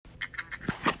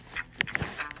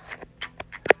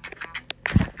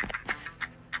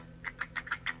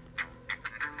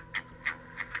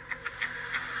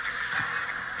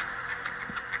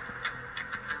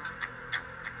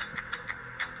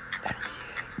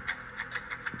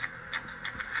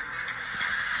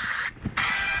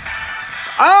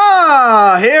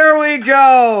Here we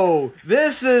go.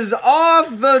 This is Off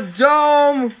the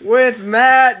Dome with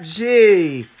Matt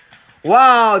G.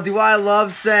 Wow, do I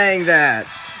love saying that.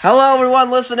 Hello, everyone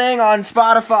listening on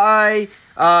Spotify,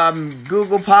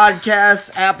 Google Podcasts,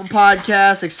 Apple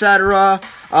Podcasts, etc.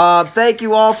 Thank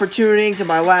you all for tuning to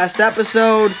my last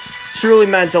episode. Truly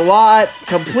meant a lot.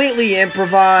 Completely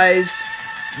improvised.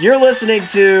 You're listening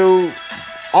to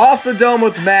Off the Dome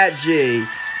with Matt G.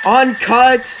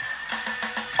 Uncut,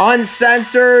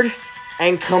 uncensored,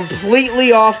 and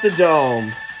completely off the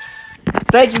dome.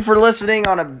 Thank you for listening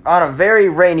on a very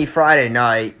rainy Friday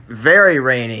night. Very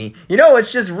rainy. You know,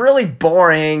 it's just really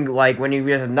boring, like when you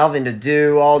have nothing to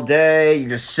do all day. You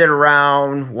just sit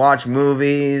around, watch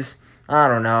movies. I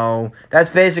don't know. That's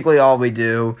basically all we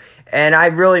do. And I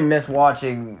really miss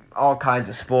watching all kinds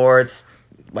of sports,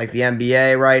 like the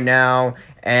NBA right now.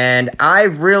 And I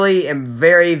really am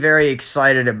very, very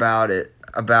excited about it,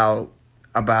 about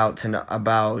the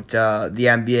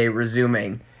NBA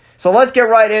resuming. So let's get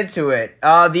right into it.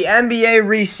 The NBA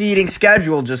reseeding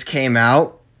schedule just came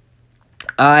out.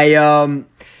 My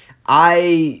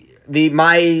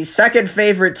second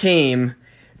favorite team,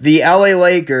 the LA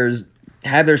Lakers,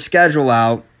 had their schedule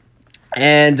out,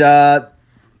 and to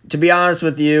be honest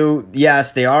with you,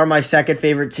 yes, they are my second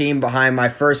favorite team behind my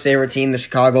first favorite team, the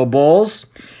Chicago Bulls.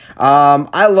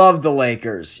 I love the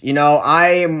Lakers. You know, I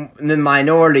am the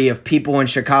minority of people in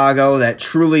Chicago that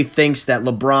truly thinks that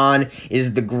LeBron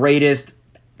is the greatest,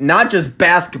 not just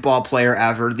basketball player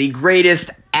ever, the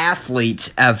greatest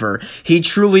athlete ever. He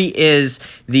truly is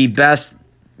the best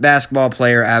basketball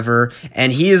player ever,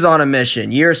 and he is on a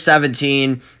mission. Year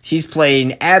 17, he's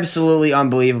playing absolutely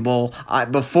unbelievable.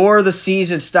 Before the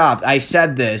season stopped, I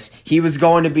said this, he was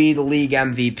going to be the league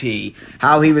MVP.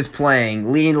 How he was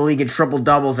playing, leading the league in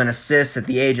triple-doubles and assists at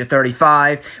the age of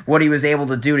 35, what he was able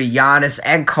to do to Giannis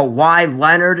and Kawhi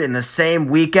Leonard in the same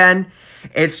weekend.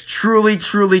 It's truly,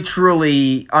 truly,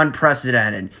 truly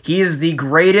unprecedented. He is the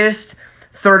greatest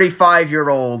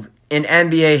 35-year-old in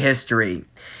NBA history,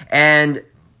 and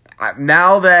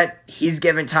now that he's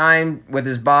given time with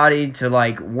his body to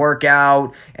work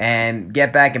out and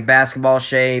get back in basketball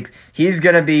shape, he's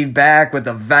going to be back with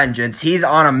a vengeance. He's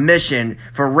on a mission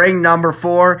for ring number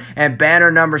 4 and banner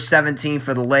number 17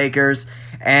 for the Lakers,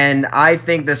 and I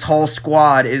think this whole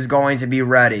squad is going to be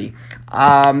ready.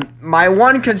 My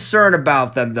one concern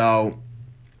about them, though,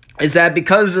 is that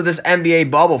because of this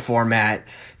NBA bubble format,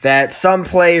 that some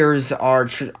players are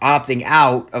opting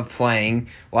out of playing.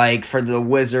 Like for the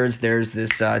Wizards, there's this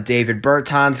David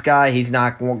Bertans guy. He's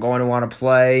not going to want to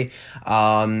play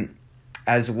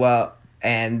as well.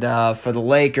 And for the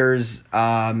Lakers,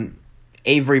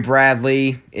 Avery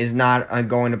Bradley is not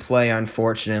going to play,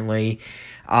 unfortunately.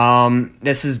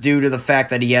 This is due to the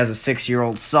fact that he has a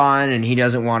 6-year-old son and he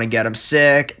doesn't want to get him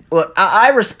sick. Look, I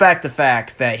respect the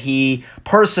fact that he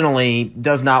personally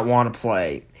does not want to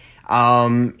play.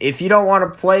 If you don't want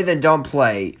to play, then don't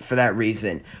play for that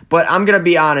reason. But I'm going to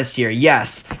be honest here.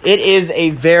 Yes, it is a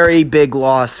very big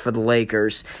loss for the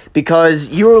Lakers because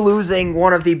you're losing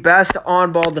one of the best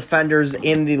on-ball defenders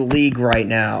in the league right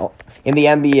now, in the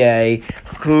NBA,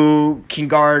 who can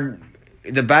guard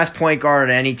the best point guard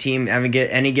at any team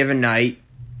any given night,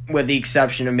 with the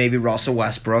exception of maybe Russell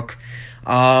Westbrook.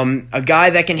 A guy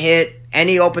that can hit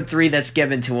any open three that's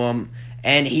given to him.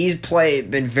 And he's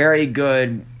been very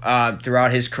good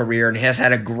throughout his career and has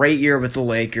had a great year with the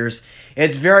Lakers.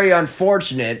 It's very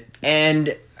unfortunate.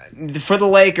 And for the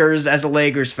Lakers, as a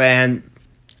Lakers fan,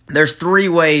 there's 3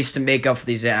 ways to make up for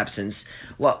these absences.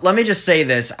 Well, let me just say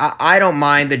this. I don't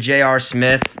mind the J.R.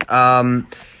 Smith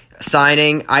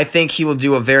signing. I think he will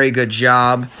do a very good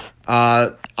job.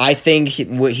 I think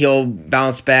he'll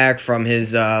bounce back from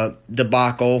his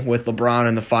debacle with LeBron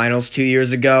in the finals 2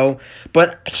 years ago.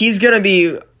 But he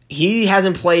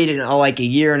hasn't played in a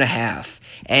year and a half.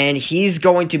 And he's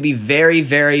going to be very,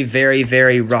 very, very,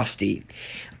 very rusty.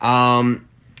 And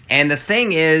the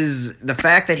thing is, the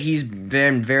fact that he's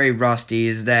been very rusty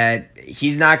is that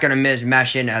he's not going to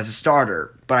mesh in as a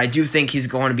starter. But I do think he's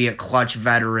going to be a clutch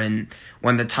veteran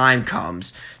when the time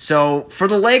comes. So for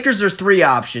the Lakers, there's 3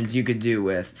 options you could do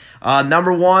with.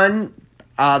 Number 1,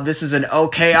 this is an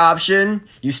okay option.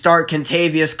 You start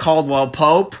Kentavious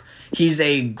Caldwell-Pope. He's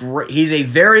a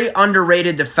very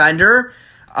underrated defender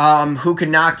who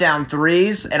can knock down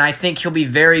threes, and I think he'll be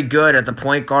very good at the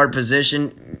point guard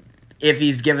position if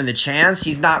he's given the chance.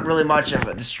 He's not really much of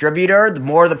a distributor. The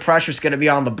more the pressure's going to be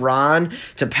on LeBron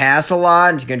to pass a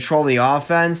lot and to control the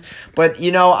offense. But,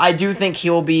 I do think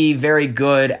he'll be very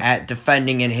good at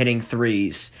defending and hitting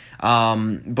threes.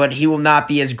 But he will not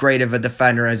be as great of a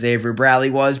defender as Avery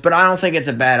Bradley was, but I don't think it's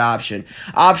a bad option.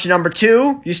 Option number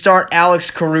 2, you start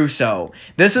Alex Caruso.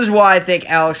 This is why I think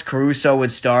Alex Caruso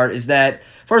would start, is that,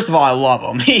 first of all, I love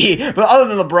him. But other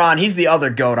than LeBron, he's the other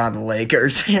GOAT on the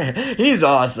Lakers. He's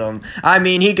awesome. I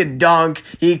mean, he could dunk.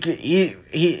 He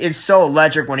is so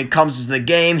electric when he comes to the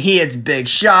game. He hits big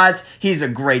shots. He's a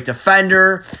great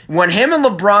defender. When him and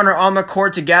LeBron are on the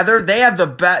court together, they are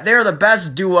the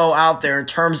best duo out there in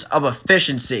terms of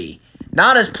efficiency.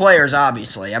 Not as players,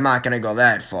 obviously. I'm not going to go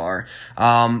that far.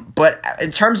 But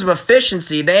in terms of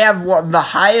efficiency, they have one of the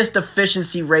highest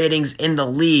efficiency ratings in the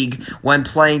league when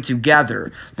playing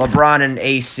together, LeBron and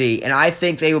AC. And I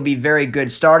think they will be very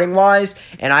good starting-wise.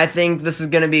 And I think this is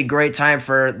going to be a great time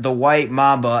for the White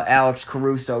Mamba, Alex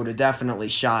Caruso, to definitely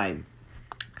shine.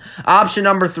 Option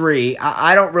number 3.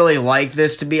 I don't really like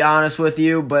this, to be honest with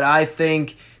you, but I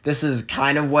think this is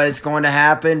kind of what is going to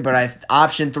happen, but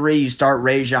option 3, you start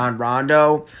Rajon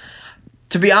Rondo.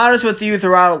 To be honest with you,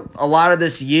 throughout a lot of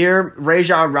this year,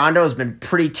 Rajon Rondo has been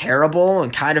pretty terrible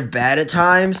and kind of bad at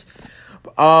times.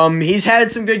 He's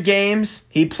had some good games.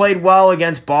 He played well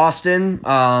against Boston.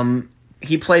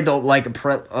 He played a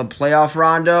playoff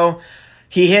Rondo.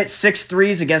 He hit 6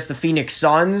 threes against the Phoenix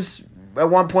Suns at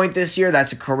one point this year.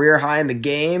 That's a career high in the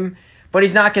game. But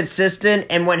he's not consistent,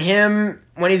 and when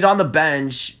he's on the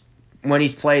bench, when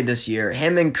he's played this year,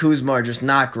 him and Kuzma are just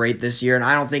not great this year, and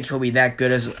I don't think he'll be that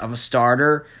good of a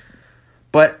starter.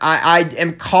 But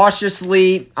I'm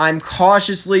cautiously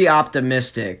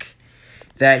optimistic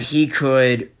that he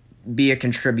could be a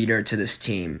contributor to this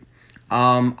team.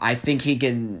 I think he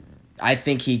can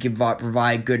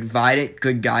provide good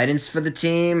guidance for the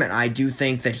team, and I do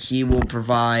think that he will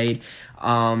provide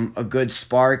a good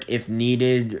spark if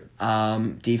needed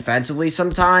defensively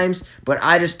sometimes, but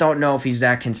I just don't know if he's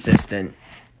that consistent.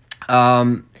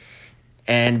 And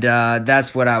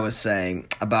that's what I was saying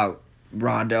about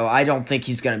Rondo. I don't think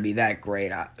he's going to be that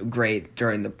great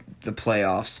during the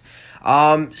playoffs.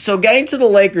 So getting to the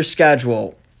Lakers'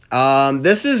 schedule,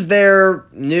 this is their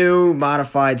new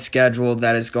modified schedule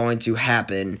that is going to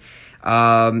happen.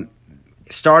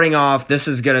 Starting off, this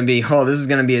is gonna be a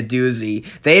doozy.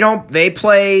 They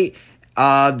play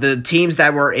the teams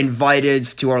that were invited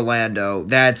to Orlando.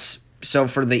 So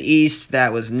for the East,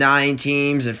 that was 9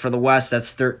 teams, and for the West,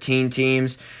 that's 13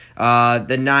 teams.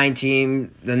 The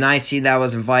 9th seed that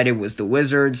was invited was the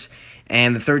Wizards,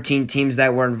 and the 13 teams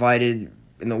that were invited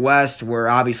in the West were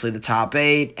obviously the top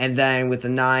 8, and then with the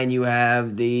 9, you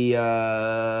have you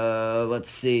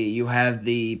have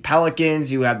the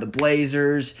Pelicans, you have the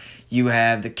Blazers, you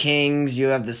have the Kings, you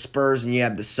have the Spurs, and you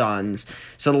have the Suns.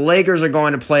 So the Lakers are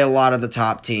going to play a lot of the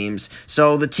top teams.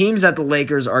 So the teams that the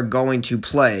Lakers are going to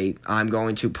play, I'm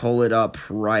going to pull it up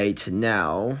right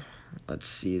now. Let's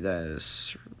see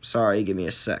this. Sorry, give me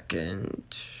a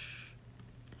second.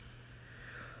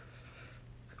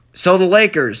 So the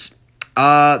Lakers,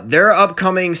 their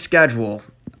upcoming schedule,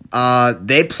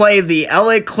 they play the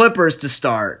LA Clippers to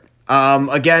start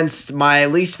against my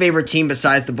least favorite team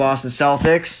besides the Boston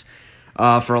Celtics.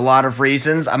 For a lot of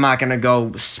reasons. I'm not going to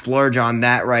go splurge on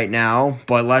that right now,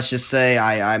 but let's just say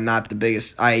I'm not the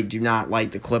biggest. I do not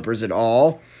like the Clippers at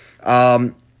all.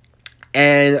 So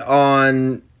they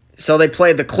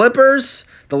play the Clippers,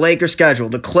 the Lakers schedule.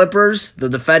 The Clippers, the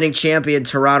defending champion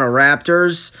Toronto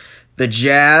Raptors, the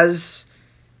Jazz,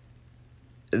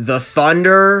 the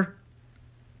Thunder,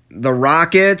 the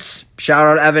Rockets. Shout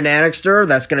out Evan Annixter.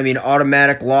 That's going to be an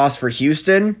automatic loss for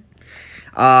Houston.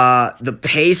 The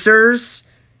Pacers,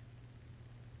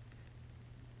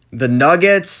 the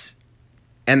Nuggets,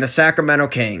 and the Sacramento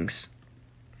Kings.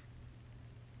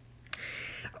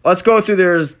 Let's go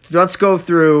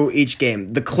through each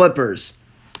game. The Clippers.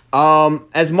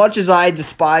 As much as I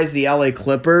despise the LA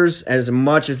Clippers, as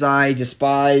much as I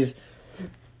despise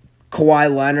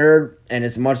Kawhi Leonard,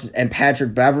 and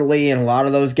Patrick Beverley and a lot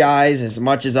of those guys, as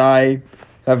much as I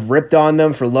have ripped on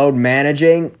them for load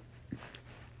managing,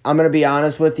 I'm going to be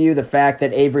honest with you, the fact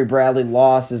that Avery Bradley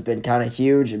lost has been kind of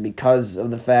huge, and because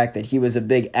of the fact that he was a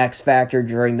big X factor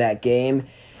during that game,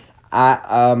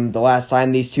 the last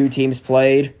time these two teams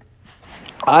played,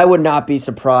 I would not be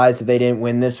surprised if they didn't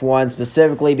win this one,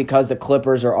 specifically because the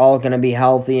Clippers are all going to be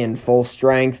healthy and full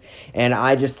strength, and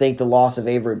I just think the loss of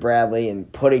Avery Bradley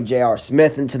and putting J.R.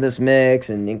 Smith into this mix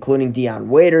and including Dion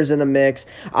Waiters in the mix,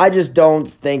 I just don't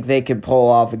think they could pull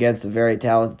off against a very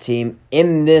talented team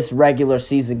in this regular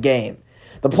season game.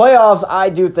 The playoffs,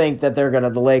 I do think that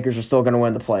the Lakers are still going to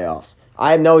win the playoffs.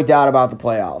 I have no doubt about the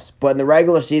playoffs, but in the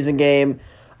regular season game,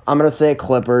 I'm going to say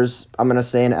Clippers. I'm going to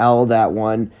say an L that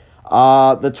one.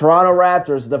 The Toronto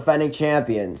Raptors, defending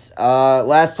champions.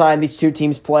 Last time these two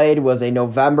teams played was a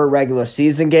November regular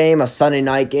season game, a Sunday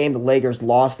night game. The Lakers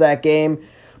lost that game,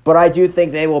 but I do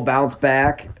think they will bounce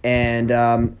back. And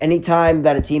anytime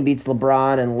that a team beats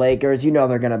LeBron and Lakers, you know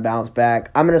they're going to bounce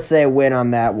back. I'm going to say a win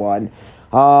on that one.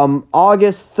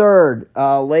 August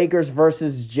 3rd, Lakers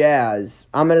versus Jazz.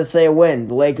 I'm going to say a win.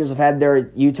 The Lakers have had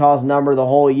their Utah's number the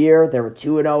whole year. They were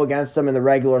 2-0 against them in the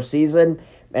regular season,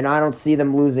 and I don't see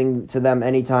them losing to them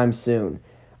anytime soon.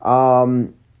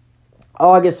 August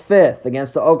 5th,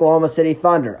 against the Oklahoma City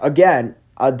Thunder. Again,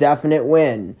 a definite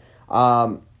win.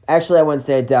 Actually, I wouldn't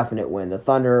say a definite win. The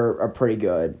Thunder are pretty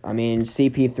good. I mean,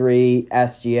 CP3,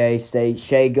 SGA,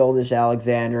 Shea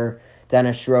Gilgeous-Alexander,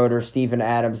 Dennis Schroeder, Steven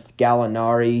Adams,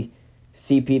 Gallinari,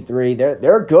 CP3.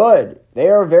 They're good. They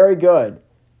are very good.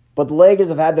 But the Lakers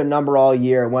have had their number all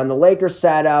year. When the Lakers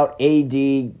sat out AD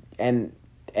and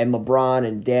LeBron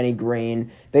and Danny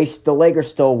Green, the Lakers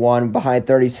still won behind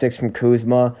 36 from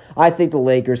Kuzma. I think the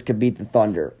Lakers could beat the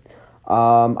Thunder.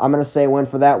 I'm going to say a win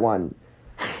for that one.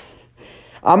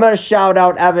 I'm going to shout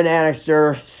out Evan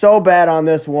Annixter so bad on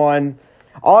this one.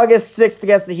 August 6th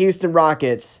against the Houston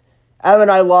Rockets.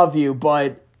 Evan, I love you,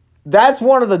 but that's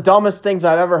one of the dumbest things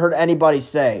I've ever heard anybody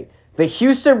say. The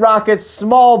Houston Rockets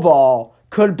small ball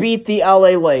could beat the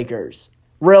LA Lakers.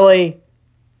 Really?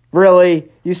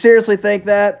 Really? You seriously think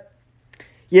that?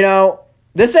 You know,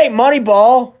 this ain't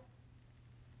Moneyball.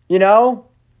 You know?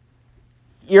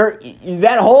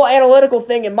 That whole analytical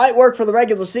thing, it might work for the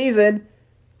regular season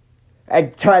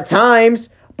at times,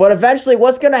 but eventually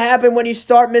what's going to happen when you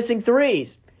start missing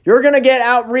threes? You're going to get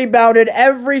out-rebounded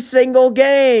every single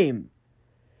game.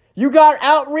 You got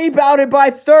out-rebounded by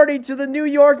 30 to the New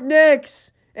York Knicks,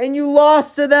 and you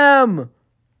lost to them.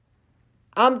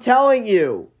 I'm telling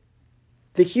you,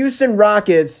 the Houston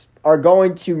Rockets are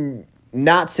going to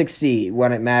not succeed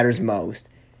when it matters most.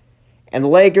 And the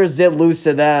Lakers did lose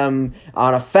to them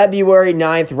on a February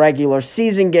 9th regular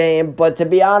season game. But to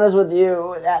be honest with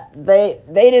you, they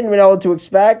didn't know what to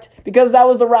expect because that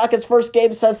was the Rockets' first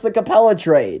game since the Capella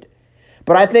trade.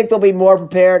 But I think they'll be more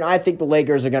prepared. I think the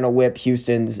Lakers are going to whip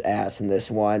Houston's ass in this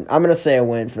one. I'm going to say a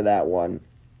win for that one.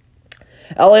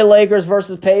 LA Lakers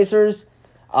versus Pacers.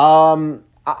 I'm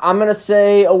going to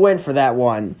say a win for that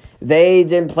one. They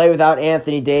didn't play without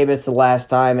Anthony Davis the last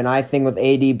time, and I think with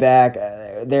AD back,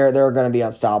 they're going to be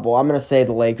unstoppable. I'm going to say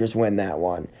the Lakers win that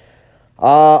one.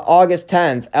 August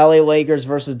 10th, LA Lakers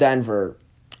versus Denver.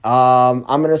 I'm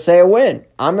going to say a win.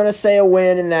 I'm going to say a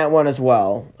win in that one as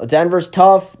well. Denver's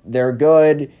tough. They're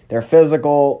good. They're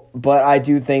physical, but I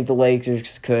do think the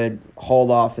Lakers could hold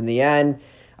off in the end.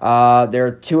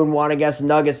 They're 2-1 against the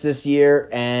Nuggets this year,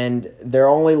 and their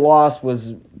only loss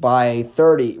was by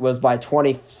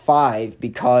 25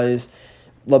 because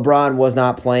LeBron was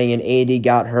not playing and AD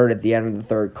got hurt at the end of the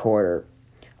third quarter.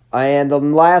 And the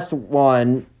last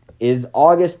one is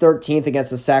August 13th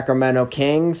against the Sacramento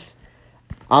Kings.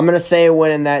 I'm going to say a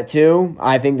win in that too.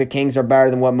 I think the Kings are better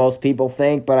than what most people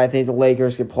think, but I think the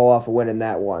Lakers could pull off a win in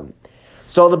that one.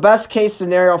 So the best case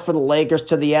scenario for the Lakers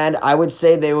to the end, I would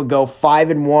say they would go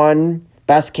 5-1.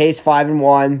 Best case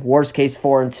 5-1. Worst case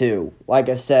 4-2. Like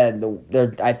I said,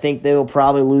 I think they will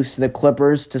probably lose to the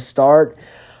Clippers to start.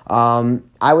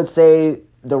 I would say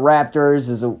the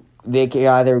Raptors they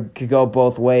could go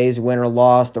both ways, win or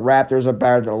loss. The Raptors are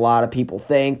better than a lot of people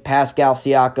think. Pascal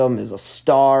Siakam is a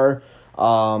star.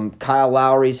 Kyle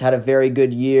Lowry's had a very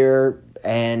good year,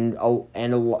 and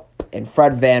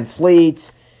Fred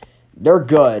VanVleet. They're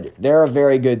good. They're a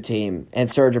very good team.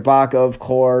 And Serge Ibaka, of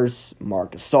course,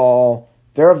 Marc Gasol.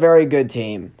 They're a very good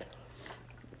team.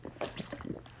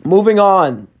 Moving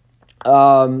on.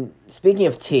 Speaking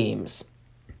of teams,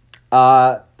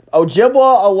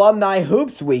 Ojibwa Alumni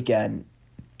Hoops Weekend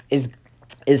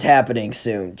is happening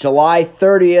soon, July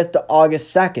 30th to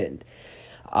August 2nd.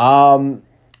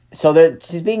 So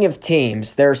speaking of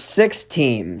teams, there are 6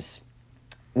 teams,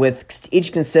 with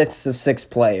each consists of 6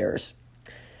 players.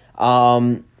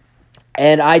 And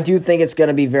I do think it's going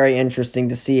to be very interesting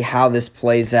to see how this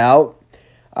plays out.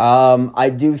 I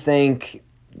do think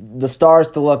the stars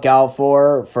to look out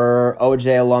for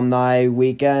OJ Alumni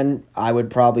Weekend, I would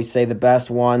probably say the best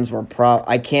ones were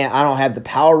I don't have the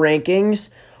power rankings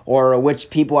or which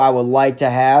people I would like to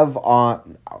have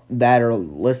on that are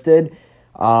listed.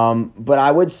 But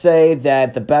I would say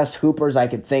that the best hoopers I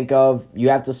could think of, you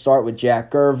have to start with Jack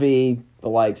Gervey.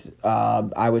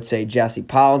 I would say Jesse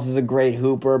Collins is a great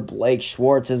hooper. Blake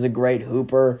Schwartz is a great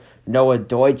hooper. Noah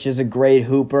Deutsch is a great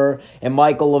hooper. And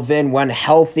Michael Levin, when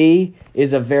healthy,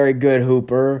 is a very good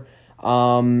hooper.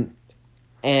 And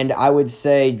I would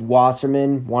say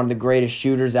Wasserman, one of the greatest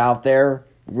shooters out there,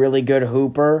 really good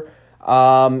hooper.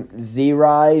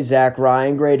 Z-Rye, Zach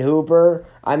Ryan, great hooper.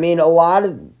 I mean, a lot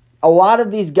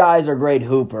of these guys are great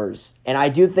hoopers, and I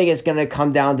do think it's going to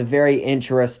come down to very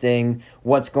interesting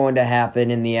what's going to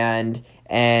happen in the end.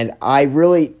 And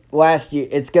last year,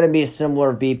 it's going to be a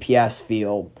similar BPS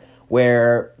feel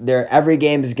where every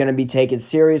game is going to be taken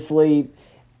seriously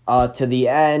to the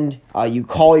end. You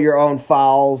call your own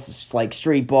fouls like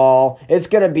street ball. It's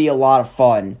going to be a lot of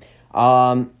fun.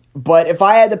 But if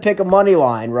I had to pick a money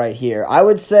line right here, I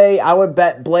would say I would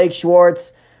bet Blake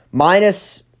Schwartz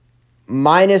minus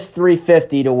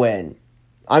 350 to win.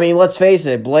 I mean, let's face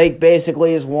it, Blake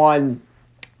basically has won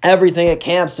everything at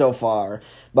camp so far.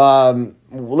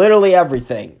 Literally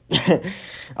everything.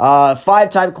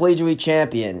 5-time collegiate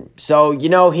champion. So,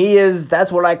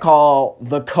 that's what I call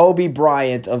the Kobe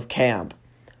Bryant of camp.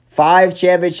 5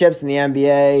 championships in the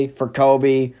NBA for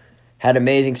Kobe. Had an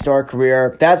amazing star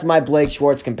career. That's my Blake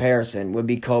Schwartz comparison, would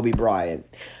be Kobe Bryant.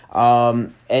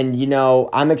 And,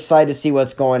 I'm excited to see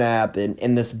what's going to happen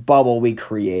in this bubble we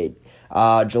create.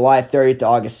 July 30th to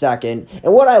August 2nd.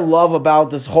 And what I love about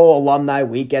this whole alumni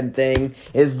weekend thing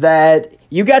is that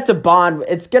you get to bond.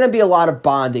 It's going to be a lot of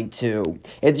bonding, too.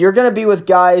 You're going to be with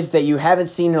guys that you haven't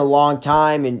seen in a long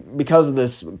time, and because of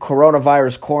this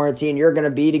coronavirus quarantine, you're going to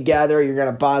be together, you're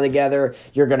going to bond together,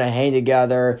 you're going to hang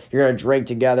together, you're going to drink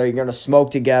together, you're going to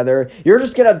smoke together. You're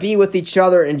just going to be with each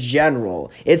other in general.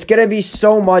 It's going to be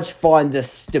so much fun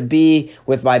to be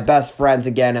with my best friends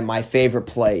again in my favorite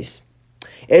place.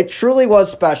 It truly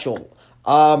was special.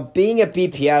 Being at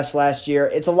BPS last year,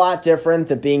 it's a lot different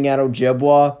than being at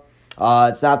Ojibwa.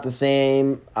 It's not the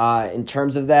same in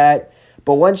terms of that.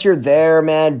 But once you're there,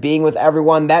 man, being with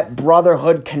everyone, that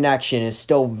brotherhood connection is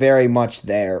still very much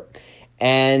there.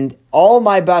 And all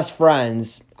my best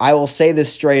friends, I will say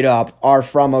this straight up, are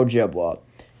from Ojibwa.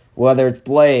 Whether it's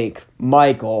Blake,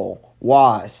 Michael,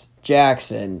 Was,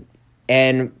 Jackson,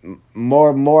 and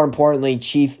more importantly,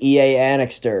 Chief E.A.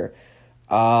 Annixter.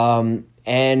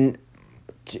 And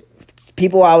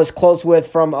people I was close with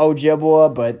from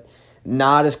Ojibwa, but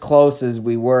not as close as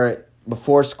we were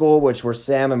before school, which were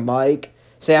Sam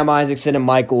Isaacson and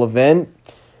Michael Levin.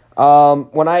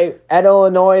 When at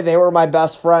Illinois, they were my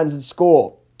best friends in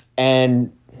school,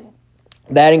 and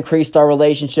that increased our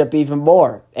relationship even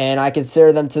more. And I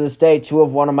consider them to this day two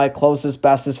of one of my closest,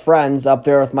 bestest friends, up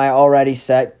there with my already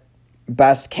set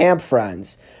best camp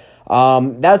friends.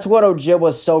 That's what Ojibwa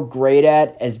is so great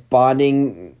at, is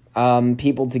bonding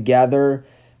people together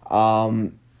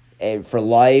for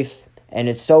life. And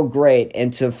it's so great.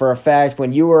 And for a fact,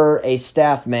 when you were a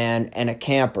staff man and a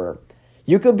camper,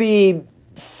 you could be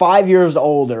 5 years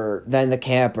older than the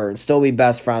camper and still be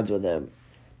best friends with him.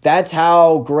 That's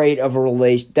how great of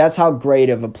a that's how great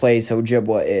of a place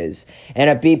Ojibwa is. And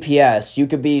at BPS, you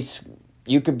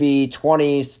could be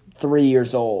 23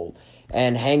 years old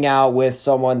and hang out with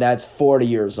someone that's 40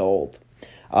 years old.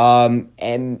 And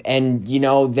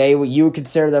you would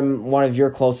consider them one of your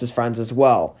closest friends as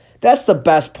well. That's the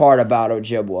best part about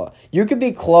Ojibwa. You could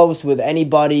be close with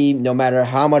anybody, no matter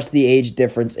how much the age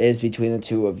difference is between the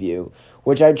two of you,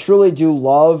 which I truly do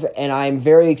love, and I'm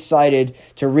very excited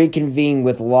to reconvene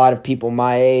with a lot of people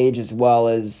my age, as well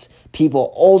as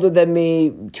people older than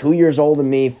me, 2 years older than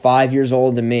me, 5 years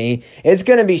older than me. It's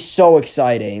going to be so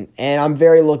exciting, and I'm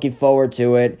very looking forward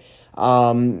to it.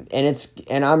 And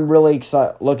I'm really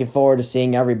looking forward to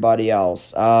seeing everybody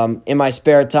else. In my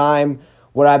spare time,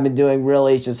 what I've been doing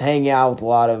really is just hanging out with a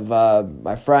lot of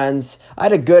my friends. I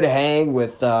had a good hang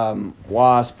with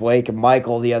Wasp, Blake, and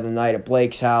Michael the other night at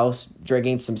Blake's house,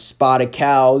 drinking some Spotted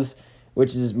Cows,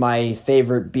 which is my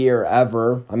favorite beer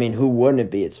ever. I mean, who wouldn't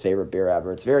it be its favorite beer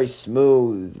ever? It's very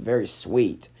smooth, very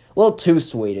sweet. A little too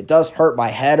sweet. It does hurt my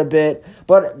head a bit,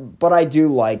 but I do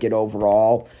like it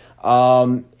overall.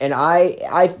 And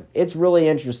it's really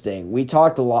interesting. We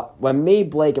talked a lot when me,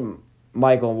 Blake, and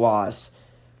Michael and Was.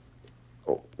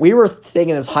 We were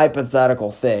thinking this hypothetical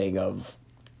thing of,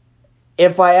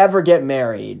 if I ever get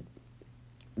married,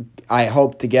 I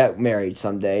hope to get married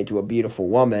someday to a beautiful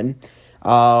woman.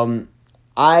 I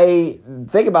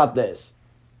think about this.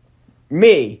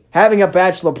 Me having a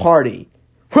bachelor party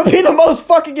would be the most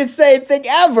fucking insane thing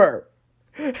ever.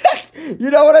 You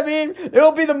know what I mean?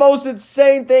 It'll be the most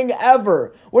insane thing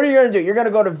ever. What are you going to do? You're going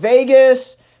to go to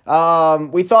Vegas?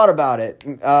 We thought about it.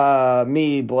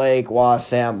 Me, Blake, Was,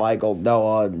 Sam, Michael,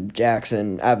 Noah,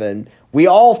 Jackson, Evan. We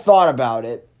all thought about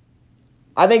it.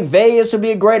 I think Vegas would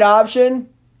be a great option,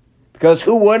 because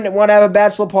who wouldn't want to have a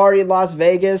bachelor party in Las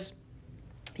Vegas?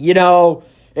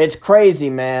 It's crazy,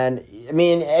 man. I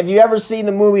mean, have you ever seen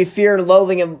the movie Fear and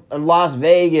Loathing in Las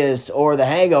Vegas or The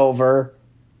Hangover?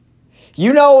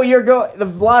 You know the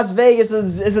Las Vegas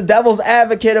is a devil's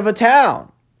advocate of a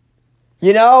town.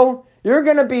 You know? You're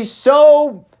going to be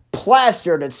so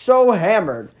plastered and so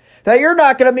hammered that you're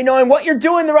not going to be knowing what you're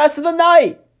doing the rest of the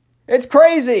night. It's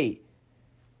crazy.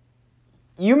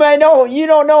 You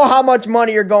don't know how much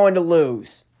money you're going to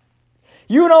lose.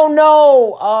 You don't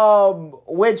know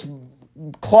which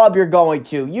club you're going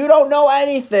to. You don't know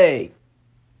anything.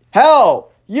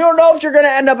 Hell, you don't know if you're going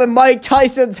to end up in Mike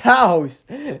Tyson's house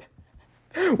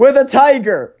with a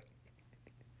tiger.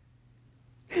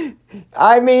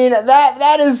 I mean,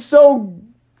 that is so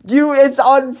it's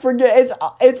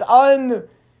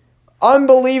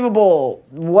unbelievable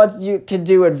what you can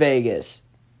do in Vegas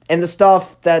and the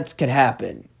stuff that could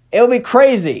happen. It'll be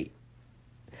crazy.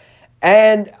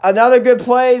 And another good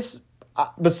place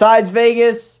besides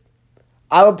Vegas,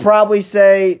 I would probably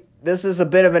say this is a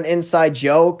bit of an inside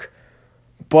joke,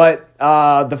 but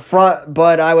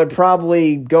I would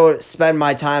probably go spend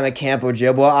my time at Camp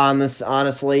Ojibwa on this.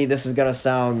 Honestly, this is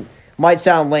gonna might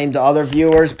sound lame to other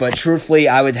viewers, but truthfully,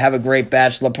 I would have a great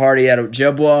bachelor party at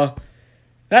Ojibwa.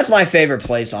 That's my favorite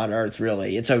place on earth,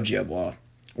 really. It's Ojibwa.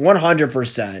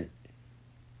 100%.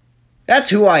 That's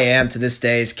who I am to this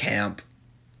day, is camp.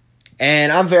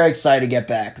 And I'm very excited to get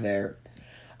back there.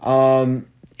 And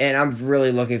I'm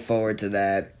really looking forward to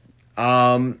that.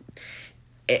 As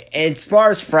far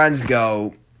as friends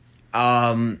go,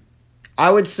 I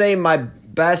would say my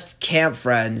best camp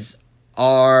friends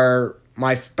are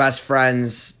my best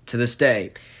friends to this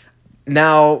day.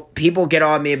 Now, people get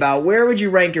on me about where would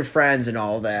you rank your friends and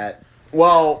all that.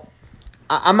 Well,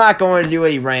 I'm not going to do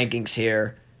any rankings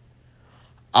here.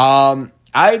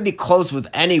 I'd be close with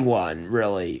anyone,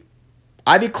 really.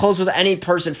 I'd be close with any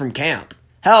person from camp.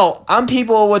 Hell, I'm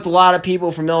people with a lot of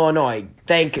people from Illinois.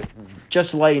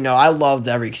 Just to let you know, I loved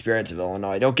every experience of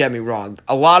Illinois. Don't get me wrong.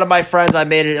 A lot of my friends I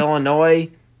made in Illinois,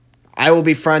 I will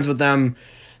be friends with them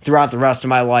throughout the rest of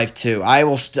my life too.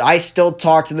 I still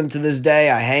talk to them to this day.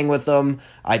 I hang with them.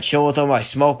 I chill with them. I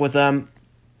smoke with them.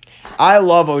 I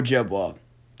love Ojibwa.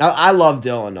 I loved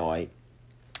Illinois.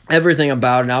 Everything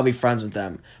about it, and I'll be friends with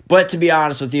them. But to be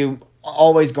honest with you,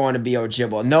 always going to be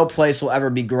Ojibwa. No place will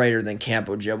ever be greater than Camp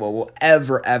Ojibwa. Will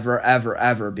ever, ever, ever,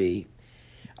 ever be.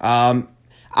 I'm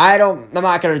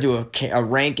not going to do a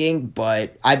ranking,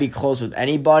 but I'd be close with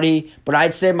anybody. But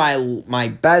I'd say my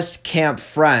best camp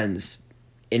friends,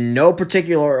 in no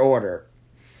particular order,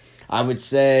 I would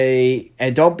say,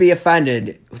 and don't be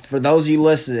offended, for those of you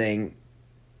listening,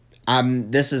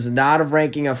 this is not a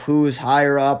ranking of who's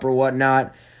higher up or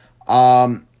whatnot.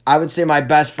 I would say my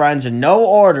best friends in no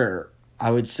order.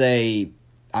 I would say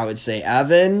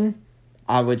Evan.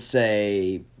 I would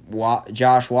say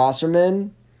Josh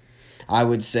Wasserman. I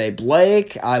would say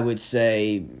Blake. I would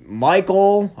say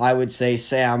Michael. I would say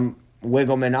Sam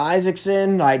Wiggleman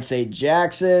Isaacson. I'd say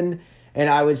Jackson. And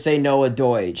I would say Noah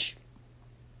Deutsch.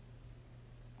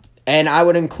 And I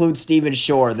would include Steven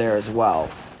Shore there as well.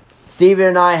 Steven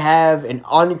and I have an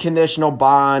unconditional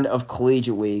bond of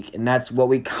collegiate week, and that's what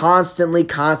we constantly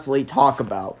talk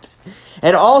about.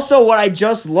 And also what I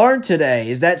just learned today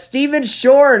is that Steven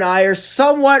Shore and I are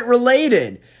somewhat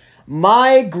related.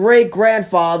 My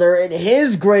great-grandfather and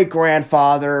his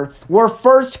great-grandfather were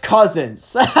first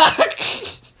cousins.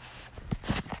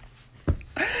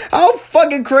 How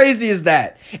fucking crazy is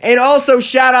that? And also,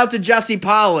 shout out to Jesse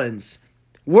Pollins.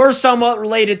 We're somewhat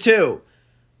related too.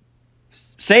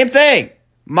 Same thing.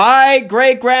 My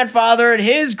great-grandfather and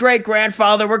his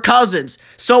great-grandfather were cousins.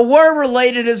 So we're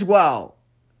related as well.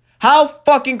 How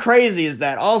fucking crazy is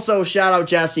that? Also, shout out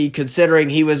Jesse, considering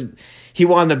he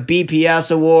won the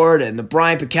BPS award and the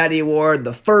Brian Piketty award,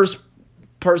 the first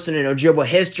person in Ojibwa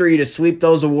history to sweep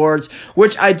those awards,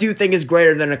 which I do think is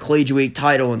greater than a Collegiate Week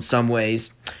title in some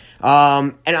ways.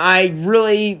 And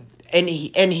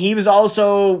he was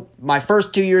also my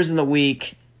first 2 years in the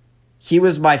week. He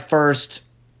was my first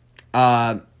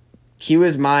rounder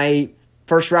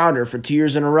for 2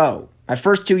 years in a row. My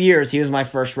first 2 years, he was my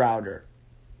first rounder.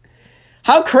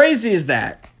 How crazy is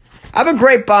that? I have a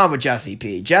great bond with Jesse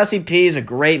P. Jesse P is a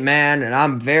great man, and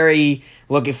I'm very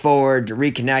looking forward to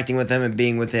reconnecting with him and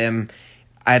being with him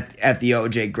at the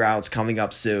OJ grounds coming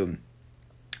up soon.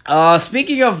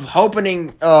 Speaking of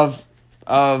hoping of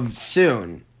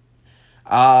soon,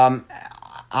 I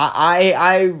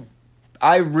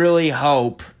really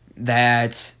hope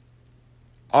that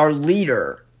our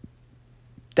leader,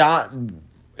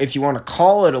 if you want to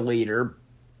call it a leader,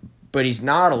 but he's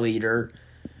not a leader,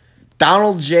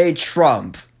 Donald J.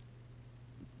 Trump,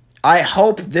 I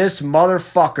hope this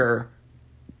motherfucker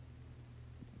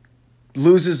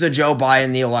loses to Joe Biden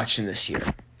in the election this year.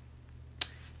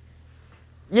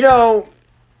 You know,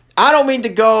 I don't mean to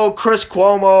go Chris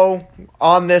Cuomo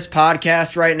on this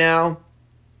podcast right now,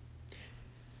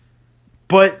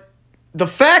 but the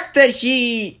fact that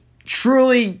he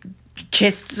truly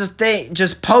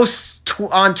just posts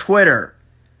on Twitter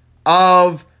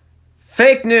of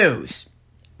fake news,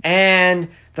 and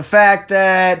the fact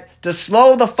that to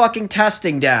slow the fucking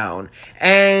testing down,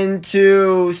 and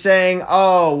to saying,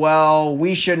 oh, well,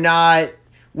 I should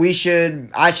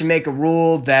make a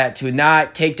rule that to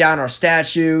not take down our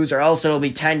statues or else it'll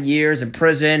be 10 years in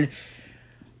prison.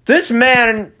 This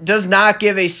man does not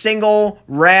give a single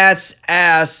rat's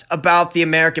ass about the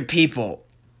American people.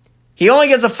 He only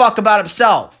gives a fuck about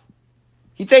himself.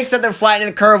 He thinks that they're flattening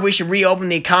the curve, we should reopen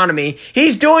the economy.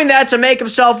 He's doing that to make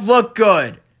himself look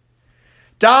good.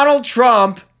 Donald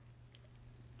Trump,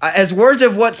 as words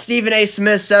of what Stephen A.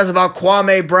 Smith says about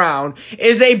Kwame Brown,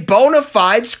 is a bona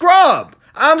fide scrub.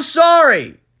 I'm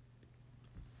sorry.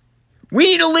 We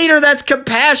need a leader that's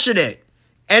compassionate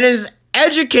and is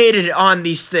educated on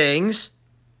these things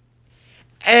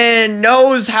and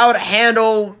knows how to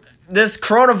handle this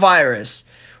coronavirus,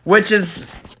 which is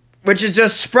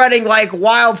just spreading like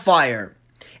wildfire.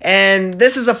 And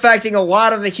this is affecting a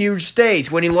lot of the huge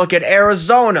states. When you look at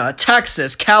Arizona,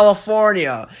 Texas,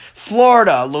 California,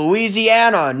 Florida,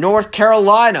 Louisiana, North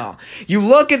Carolina, you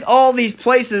look at all these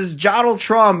places, Donald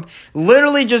Trump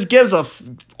literally just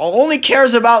only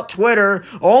cares about Twitter,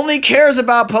 only cares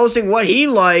about posting what he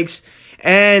likes,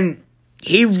 and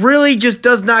he really just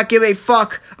does not give a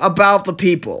fuck about the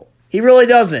people. He really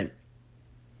doesn't.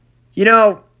 You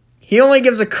know, he only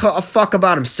gives a fuck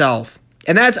about himself.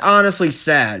 And that's honestly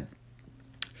sad.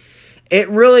 It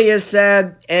really is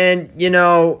sad. And, you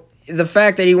know, the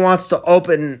fact that he wants to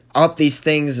open up these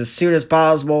things as soon as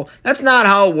possible, that's not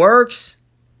how it works.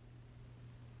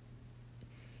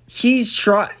 He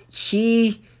just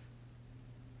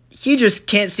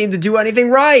can't seem to do anything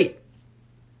right.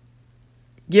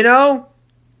 You know?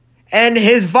 And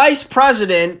his vice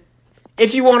president,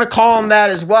 if you want to call him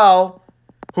that as well,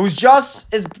 who's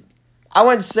just as, I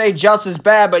wouldn't say just as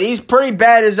bad, but he's pretty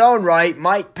bad in his own right,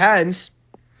 Mike Pence,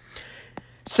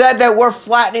 said that we're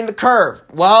flattening the curve.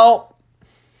 Well,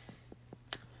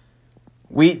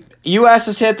 U.S.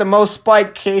 has hit the most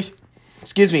spike cases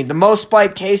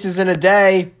in a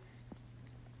day.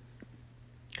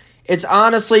 It's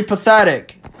honestly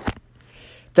pathetic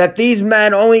that these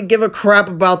men only give a crap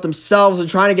about themselves and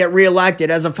trying to get reelected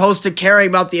as opposed to caring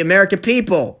about the American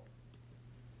people.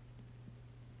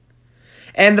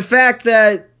 And the fact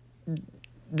that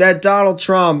Donald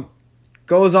Trump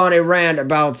goes on a rant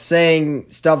about saying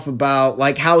stuff about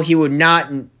like how he would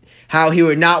not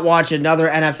watch another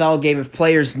NFL game if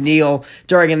players kneel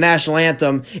during a national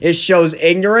anthem, it shows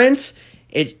ignorance.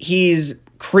 He's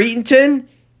cretin,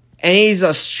 and he's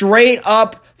a straight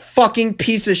up fucking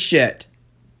piece of shit.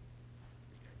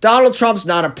 Donald Trump's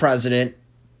not a president.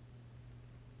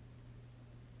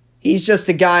 He's just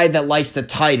a guy that likes the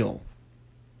title.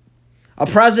 A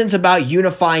president's about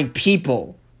unifying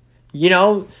people. You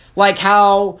know, like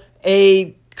how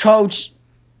a coach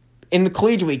in the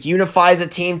Collegiate Week unifies a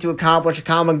team to accomplish a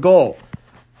common goal.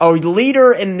 A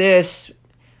leader in this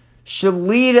should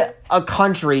lead a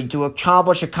country to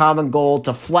accomplish a common goal,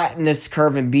 to flatten this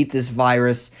curve and beat this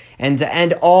virus, and to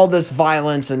end all this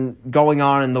violence and going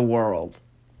on in the world.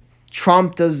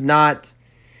 Trump does not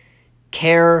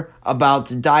care about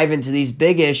to dive into these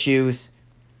big issues.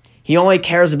 He only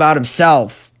cares about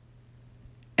himself.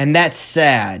 And that's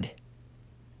sad.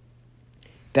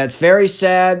 That's very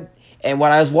sad. And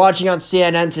what I was watching on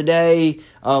CNN today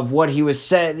of what he was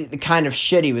saying, the kind of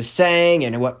shit he was saying,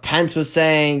 and what Pence was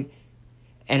saying,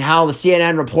 and how the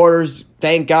CNN reporters,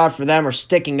 thank God for them, are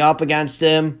sticking up against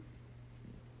him.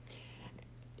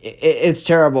 It's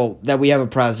terrible that we have a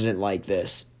president like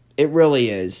this. It really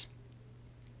is.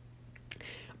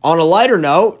 On a lighter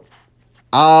note,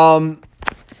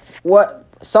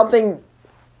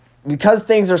 because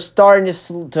things are starting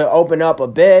to open up a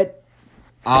bit,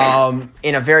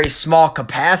 in a very small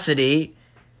capacity,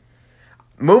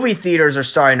 movie theaters are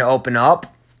starting to open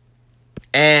up,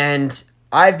 and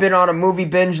I've been on a movie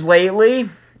binge lately.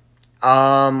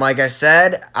 Like I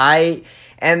said, and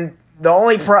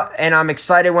I'm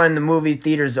excited when the movie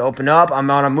theaters open up. I'm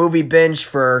on a movie binge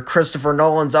for Christopher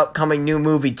Nolan's upcoming new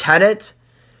movie, Tenet.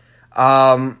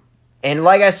 And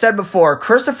like I said before,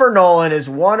 Christopher Nolan is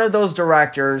one of those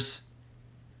directors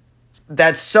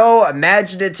that's so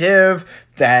imaginative,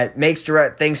 that makes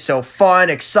direct things so fun,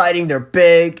 exciting, they're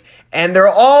big, and they're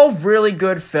all really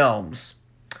good films.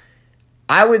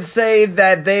 I would say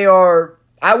that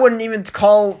I wouldn't even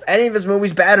call any of his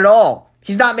movies bad at all.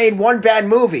 He's not made one bad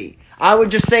movie. I would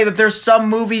just say that there's some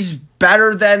movies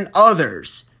better than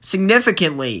others.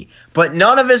 significantly, but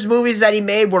none of his movies that he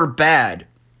made were bad.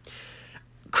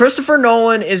 Christopher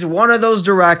Nolan is one of those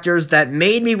directors that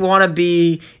made me want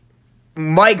to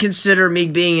might consider me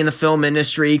being in the film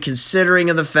industry, considering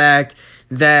of the fact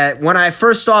that when I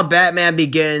first saw Batman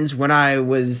Begins, when I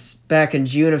was back in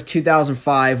June of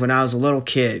 2005, when I was a little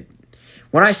kid,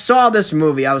 when I saw this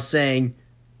movie, I was saying,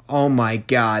 oh my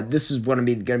God, this is going to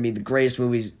be the greatest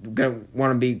movies, going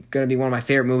to be one of my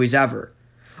favorite movies ever.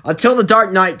 Until The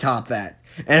Dark Knight topped that.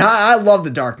 And I love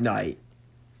The Dark Knight.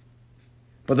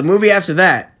 But the movie after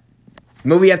that, and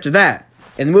the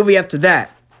movie after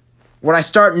that, when I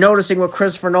start noticing what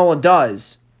Christopher Nolan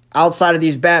does outside of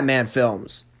these Batman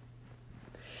films,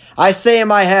 I say in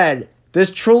my head,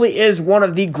 this truly is one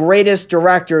of the greatest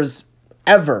directors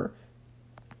ever.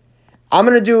 I'm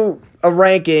going to do a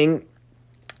ranking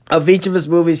of each of his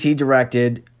movies he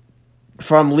directed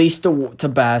from least to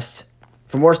best,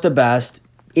 from worst to best,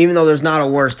 even though there's not a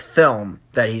worst film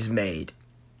that he's made.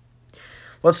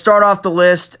 Let's start off the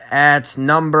list at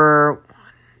number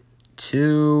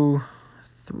 2,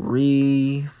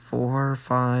 3, 4,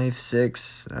 5, 6,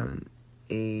 7,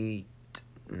 8,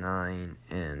 9,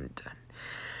 and 10.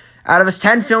 Out of his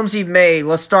 10 films he made,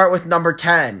 let's start with number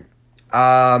 10.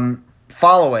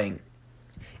 Following.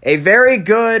 A very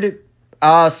good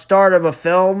start of a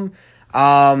film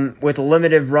with a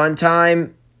limited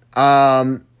runtime.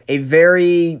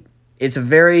 It's a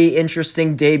very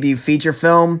interesting debut feature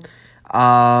film.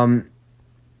 And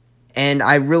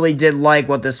I really did like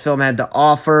what this film had to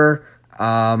offer.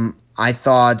 I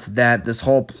thought that this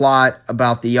whole plot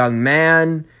about the young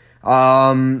man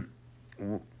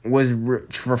was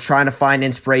trying to find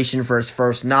inspiration for his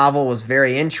first novel was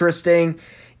very interesting.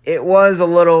 It was a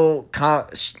little,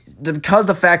 because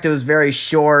the fact it was very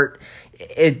short,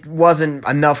 it wasn't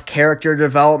enough character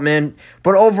development,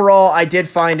 but overall I did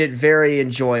find it very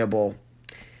enjoyable.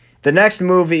 The next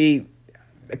movie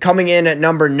coming in at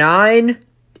number 9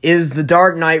 is The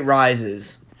Dark Knight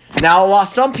Rises. Now, while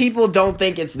some people don't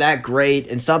think it's that great,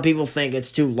 and some people think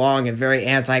it's too long and very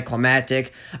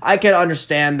anticlimactic, I can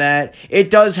understand that. It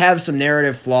does have some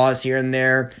narrative flaws here and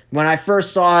there. When I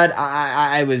first saw it,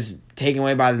 I was taken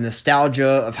away by the nostalgia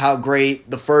of how great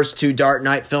the first 2 Dark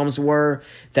Knight films were,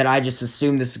 that I just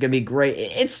assumed this is going to be great.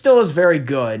 It still is very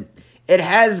good. It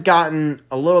has gotten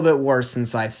a little bit worse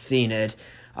since I've seen it.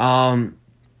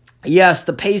 Yes,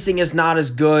 the pacing is not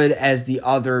as good as the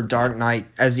other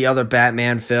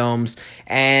Batman films.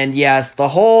 And yes, the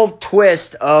whole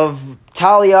twist of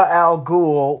Talia al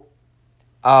Ghul,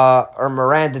 or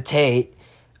Miranda Tate,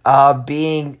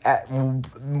 being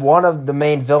one of the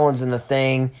main villains in the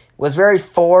thing was very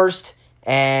forced.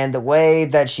 And the way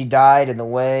that she died and the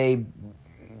way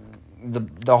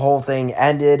the whole thing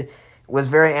ended was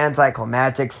very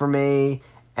anticlimactic for me.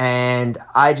 And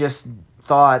I just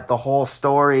thought the whole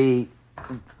story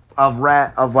of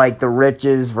like the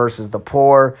riches versus the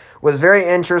poor was very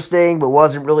interesting, but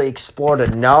wasn't really explored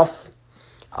enough.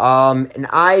 And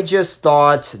I just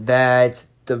thought that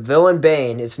the villain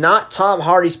Bane, it's not Tom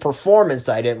Hardy's performance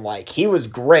that I didn't like. He was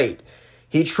great.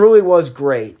 He truly was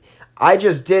great. I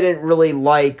just didn't really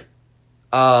like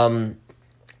the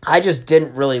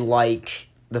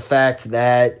fact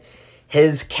that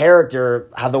his character,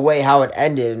 how it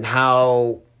ended and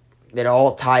how it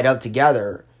all tied up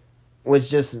together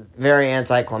was just very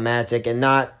anticlimactic and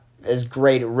not as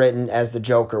great written as the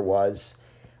Joker was.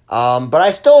 But I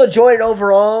still enjoyed it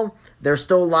overall. There's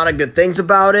still a lot of good things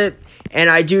about it, and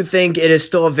I do think it is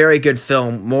still a very good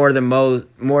film, more than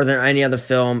any other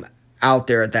film out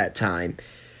there at that time.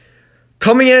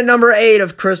 Coming in at number 8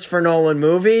 of Christopher Nolan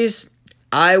movies,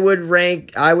 I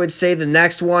would say the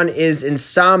next one is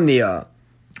Insomnia,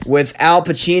 with Al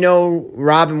Pacino,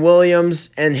 Robin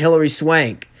Williams, and Hilary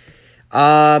Swank.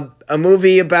 A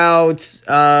movie about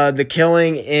the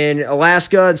killing in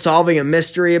Alaska and solving a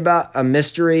mystery of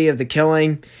the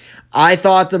killing. I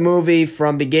thought the movie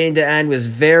from beginning to end was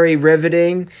very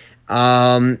riveting,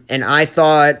 and I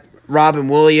thought Robin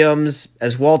Williams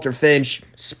as Walter Finch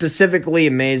specifically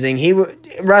amazing.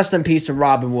 Rest in peace to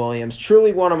Robin Williams,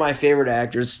 truly one of my favorite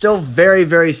actors. Still very,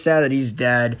 very sad that he's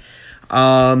dead.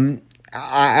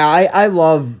 I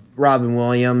love Robin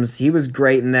Williams. He was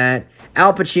great in that.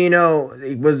 Al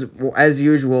Pacino was, as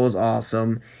usual, was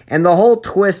awesome. And the whole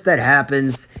twist that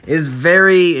happens is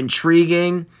very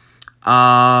intriguing.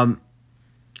 I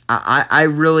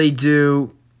really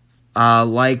do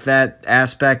like that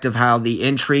aspect of how the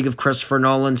intrigue of Christopher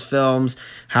Nolan's films,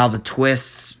 how the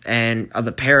twists and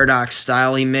the paradox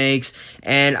style he makes.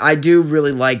 And I do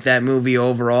really like that movie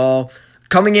overall.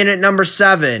 Coming in at number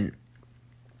 7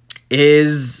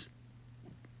 is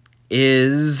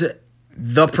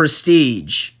The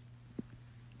Prestige.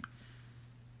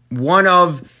 One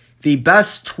of the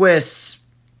best twists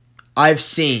I've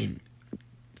seen.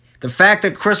 The fact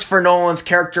that Christopher Nolan's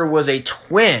character was a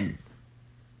twin,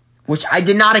 which I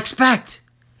did not expect.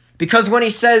 Because when he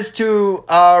says to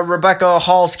Rebecca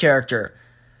Hall's character,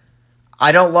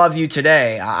 I don't love you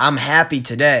today, I'm happy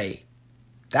today.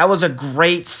 That was a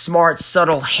great, smart,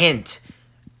 subtle hint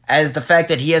as the fact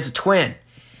that he has a twin.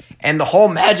 And the whole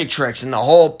magic tricks and the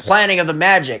whole planning of the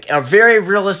magic, a very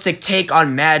realistic take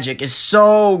on magic, is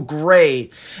so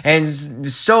great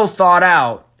and so thought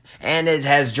out. And it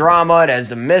has drama, it has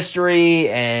the mystery,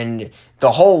 and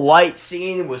the whole light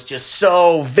scene was just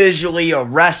so visually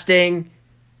arresting.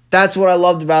 That's what I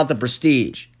loved about The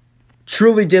Prestige.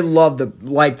 Truly did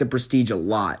like The Prestige a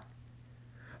lot.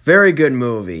 Very good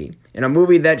movie. And a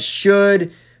movie that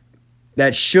should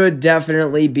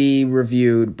definitely be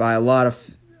reviewed by a lot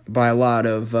of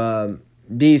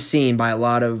be seen by a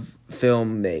lot of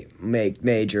film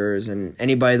majors and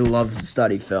anybody that loves to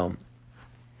study film.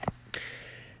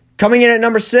 Coming in at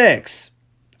number 6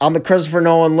 on the Christopher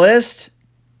Nolan list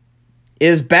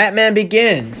is Batman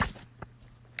Begins.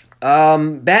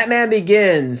 Batman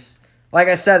Begins, like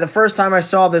I said, the first time I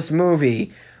saw this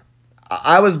movie,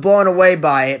 I was blown away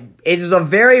by it. It was a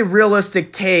very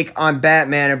realistic take on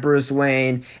Batman and Bruce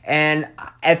Wayne. And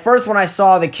at first when I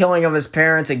saw the killing of his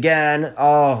parents again,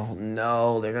 oh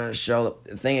no, they're going to show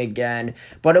the thing again.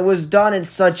 But it was done in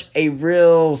such a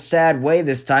real sad way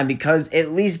this time because it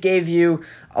at least gave you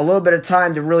a little bit of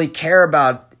time to really care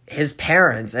about his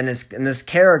parents and this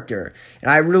character. And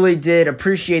I really did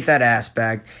appreciate that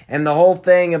aspect. And the whole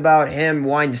thing about him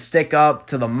wanting to stick up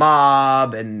to the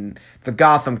mob and the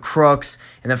Gotham crooks,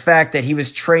 and the fact that he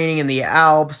was training in the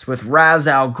Alps with Ra's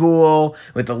al Ghul,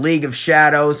 with the League of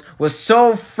Shadows, was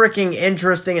so freaking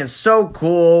interesting and so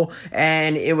cool.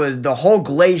 And it was the whole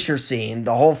glacier scene,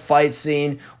 the whole fight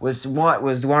scene was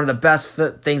one of the best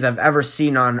things I've ever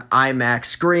seen on IMAX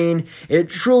screen. It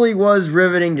truly was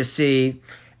riveting to see.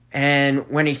 And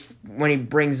when he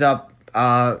brings up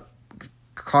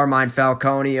Carmine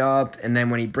Falcone up, and then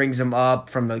when he brings him up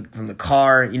from the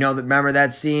car, remember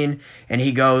that scene? And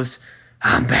he goes,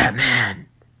 I'm Batman.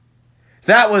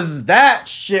 That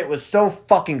shit was so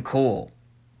fucking cool.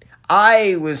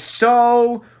 I was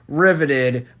so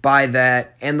riveted by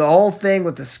that, and the whole thing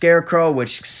with the Scarecrow,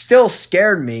 which still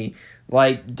scared me,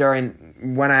 like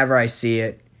whenever I see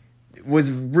it, was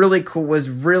really cool, was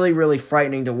really, really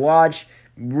frightening to watch.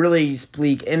 Really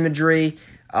bleak imagery.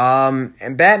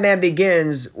 And Batman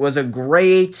Begins was a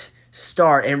great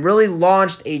start and really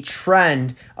launched a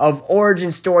trend of origin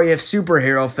story of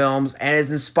superhero films and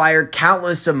has inspired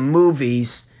countless of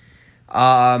movies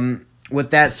with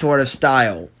that sort of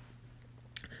style.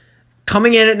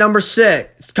 Coming in at number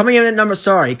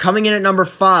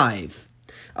 5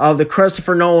 of the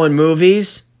Christopher Nolan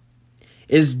movies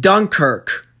is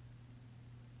Dunkirk.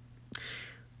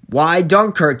 Why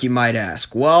Dunkirk, you might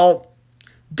ask? Well,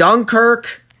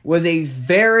 Dunkirk was a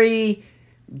very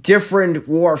different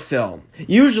war film.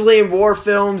 Usually in war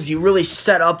films, you really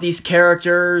set up these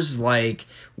characters, like,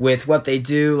 with what they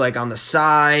do, like, on the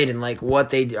side, and, like, what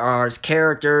they are as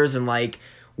characters, and, like,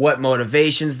 what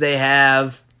motivations they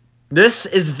have. This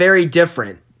is very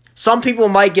different. Some people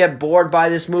might get bored by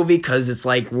this movie because it's,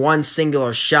 like, one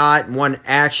singular shot, one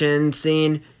action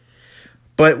scene.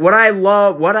 But what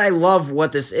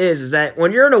this is that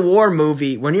when you're in a war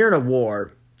movie, when you're in a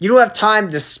war, you don't have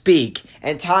time to speak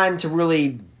and time to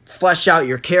really flesh out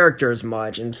your character as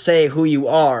much and say who you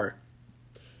are.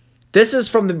 This is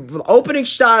from the opening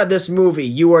shot of this movie.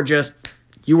 You were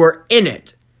in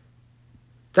it.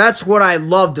 That's what I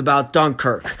loved about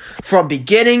Dunkirk. From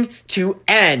beginning to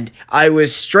end, I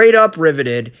was straight up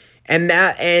riveted, and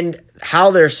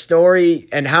how their story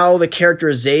and how the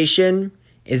characterization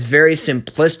is very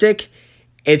simplistic.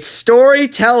 Its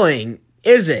storytelling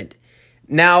isn't.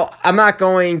 Now, I'm not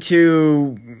going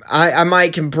to... I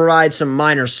might can provide some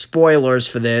minor spoilers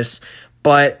for this,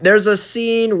 but there's a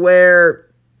scene where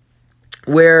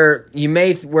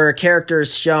a character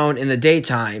is shown in the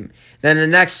daytime, then the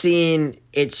next scene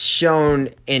it's shown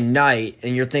in night,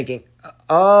 and you're thinking,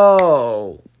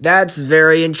 oh, that's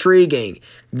very intriguing.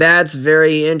 That's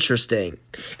very interesting.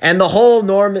 And the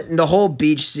whole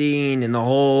beach scene and the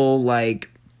whole like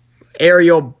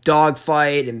aerial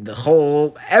dogfight and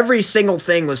every single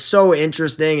thing was so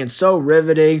interesting and so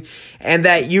riveting, and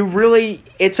that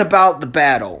it's about the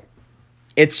battle.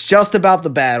 It's just about the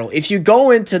battle. If you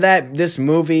go into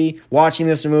watching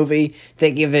this movie,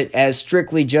 thinking of it as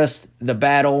strictly just the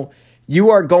battle, you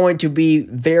are going to be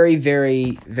very,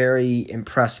 very, very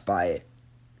impressed by it.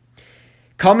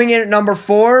 Coming in at number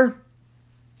 4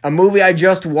 a movie I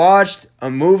just watched, a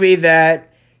movie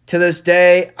that to this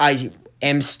day I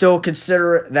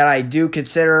do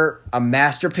consider a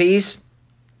masterpiece,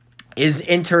 is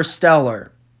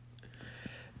Interstellar.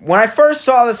 When I first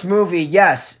saw this movie,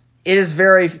 yes,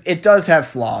 it does have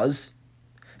flaws.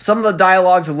 Some of the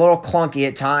dialogue's a little clunky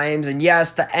at times, and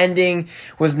yes, the ending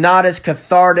was not as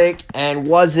cathartic and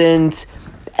wasn't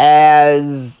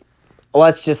as,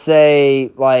 let's just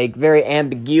say, like, very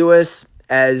ambiguous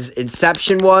as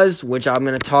Inception was, which I'm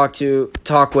going to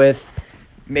talk with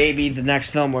maybe the next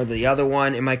film or the other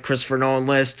one in my Christopher Nolan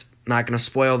list. I'm not going to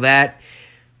spoil that.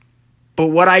 But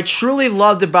what I truly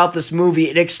loved about this movie,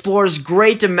 it explores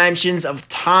great dimensions of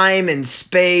time and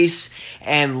space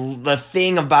and the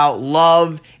thing about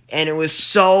love, and it was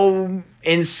so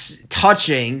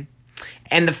touching.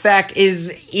 And the fact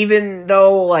is, even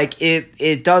though like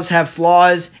it does have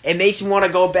flaws, it makes me want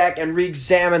to go back and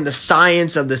re-examine the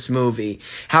science of this movie.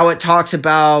 How it talks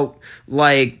about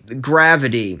like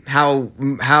gravity, how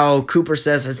Cooper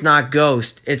says it's not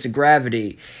ghost, it's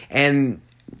gravity, and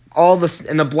all this,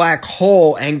 and the black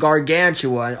hole and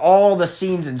Gargantua and all the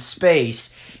scenes in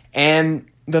space, and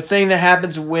the thing that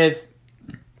happens with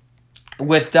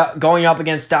going up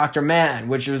against Dr. Mann,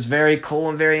 which was very cool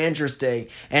and very interesting,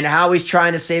 and how he's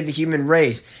trying to save the human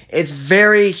race. It's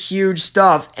very huge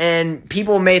stuff, and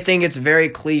people may think it's very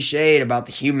cliched about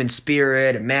the human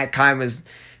spirit, and mankind was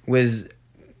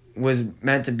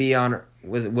meant to be on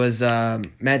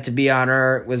meant to be on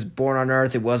Earth, was born on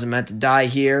Earth. It wasn't meant to die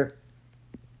here.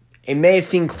 It may have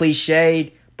seemed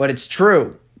cliched, but it's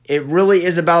true. It really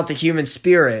is about the human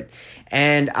spirit,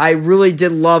 and I really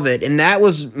did love it. And that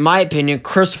was, my opinion,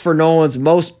 Christopher Nolan's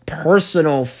most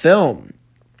personal film.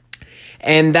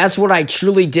 And that's what I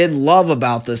truly did love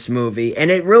about this movie.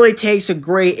 And it really takes a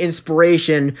great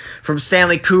inspiration from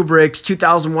Stanley Kubrick's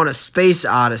 2001: A Space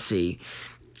Odyssey.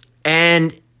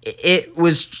 And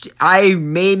I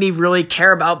made me really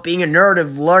care about being a nerd,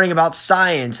 of learning about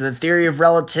science and the theory of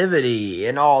relativity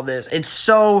and all this. It's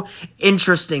so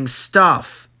interesting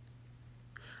stuff.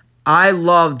 I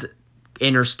loved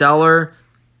Interstellar.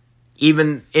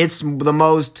 Even it's the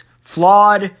most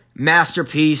flawed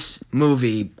masterpiece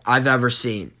movie I've ever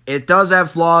seen. It does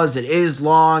have flaws. It is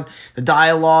long. The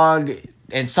dialogue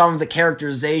and some of the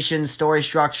characterization, story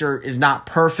structure is not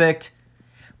perfect.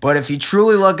 But if you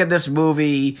truly look at this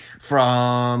movie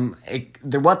from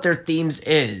what their themes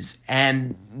is,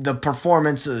 and the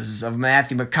performances of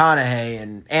Matthew McConaughey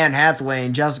and Anne Hathaway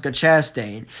and Jessica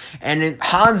Chastain, and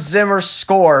Hans Zimmer's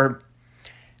score,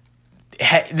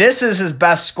 this is his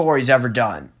best score he's ever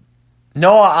done.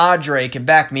 Noah Andre can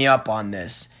back me up on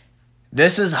this.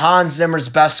 This is Hans Zimmer's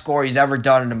best score he's ever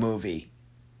done in a movie.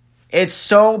 It's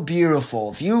so beautiful.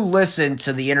 If you listen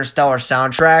to the Interstellar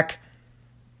soundtrack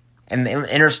and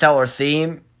the Interstellar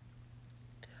theme,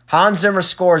 Hans Zimmer's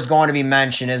score is going to be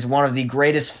mentioned as one of the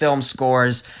greatest film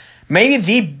scores, maybe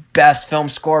the best film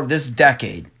score of this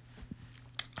decade.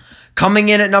 Coming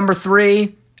in at number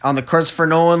 3 on the Christopher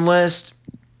Nolan list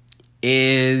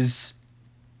is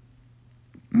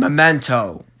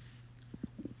Memento.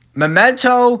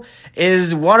 Memento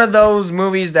is one of those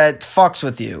movies that fucks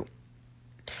with you.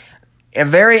 A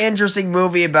very interesting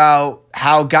movie about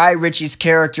how Guy Ritchie's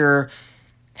character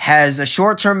has a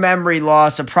short-term memory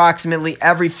loss approximately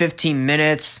every 15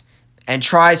 minutes and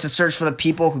tries to search for the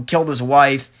people who killed his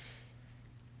wife.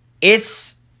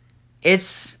 It's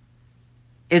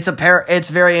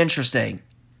very interesting.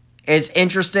 It's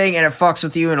interesting, and it fucks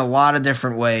with you in a lot of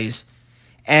different ways.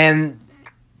 And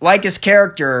like his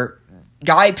character,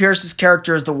 Guy Pearce's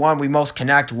character is the one we most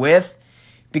connect with,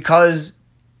 because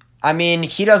I mean,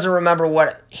 he doesn't remember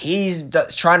what he's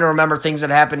trying to remember things that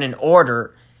happen in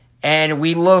order. And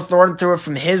we learn through it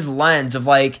from his lens of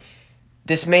like,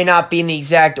 this may not be in the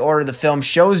exact order the film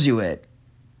shows you it.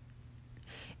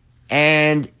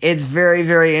 And it's very,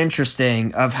 very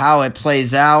interesting of how it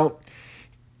plays out.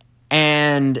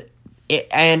 And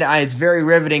it's very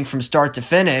riveting from start to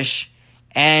finish.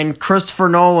 And Christopher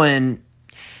Nolan,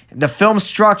 the film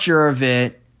structure of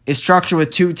it is structured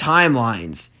with 2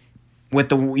 timelines.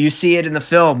 You see it in the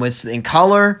film. It's in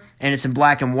color and it's in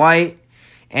black and white.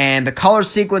 And the color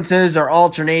sequences are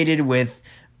alternated with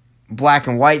black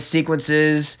and white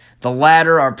sequences. The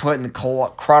latter are put in the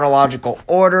chronological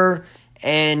order.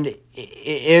 And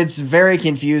it's very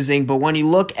confusing. But when you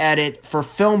look at it, for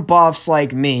film buffs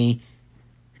like me,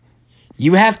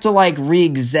 you have to like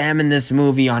re-examine this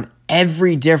movie on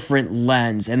every different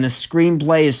lens. And the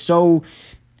screenplay is so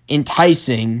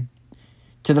enticing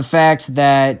to the fact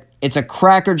that it's a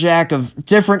crackerjack of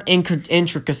different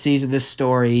intricacies of this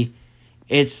story.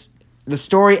 The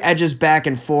story edges back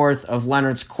and forth of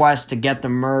Leonard's quest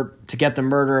to to get the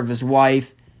murder of his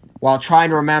wife while trying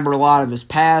to remember a lot of his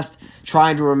past,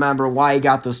 trying to remember why he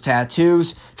got those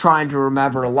tattoos, trying to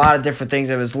remember a lot of different things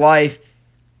of his life.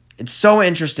 It's so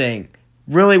interesting.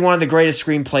 Really one of the greatest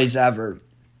screenplays ever.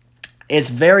 It's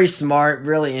very smart,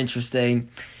 really interesting.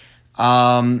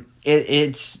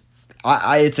 It's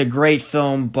a great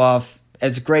film buff.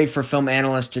 It's great for film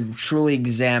analysts to truly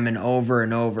examine over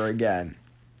and over again.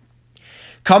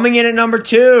 Coming in at number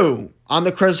 2 on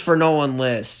the Christopher Nolan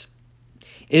list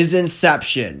is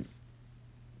Inception.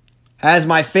 Has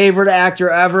my favorite actor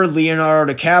ever,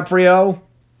 Leonardo DiCaprio.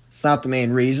 It's not the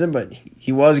main reason, but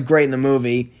he was great in the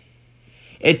movie.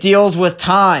 It deals with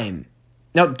time.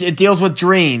 No, it deals with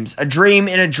dreams. A dream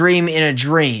in a dream in a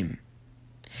dream.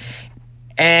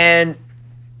 And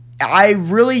I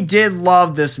really did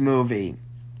love this movie.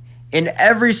 In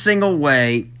every single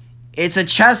way, it's a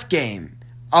chess game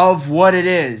of what it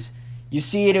is. You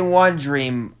see it in one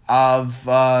dream of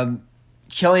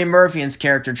Cillian Murphy's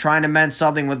character trying to mend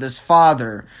something with his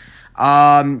father.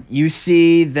 You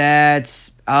see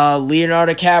that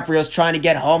Leonardo DiCaprio's trying to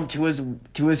get home to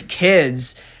his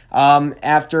kids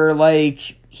after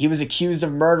he was accused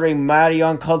of murdering Matty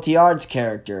Cotillard's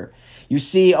character. You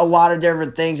see a lot of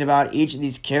different things about each of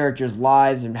these characters'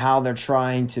 lives and how they're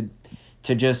trying to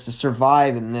just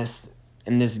survive in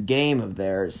this game of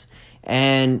theirs.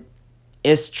 And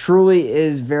it truly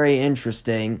is very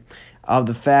interesting of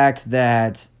the fact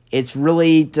that it's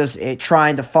really just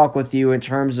trying to fuck with you in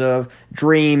terms of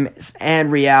dreams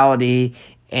and reality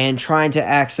and trying to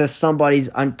access somebody's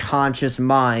unconscious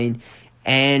mind.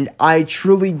 And I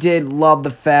truly did love the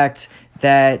fact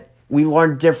that we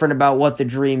learn different about what the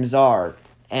dreams are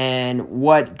and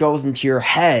what goes into your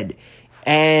head.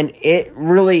 And it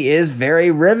really is very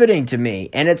riveting to me.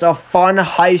 And it's a fun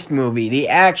heist movie. The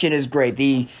action is great.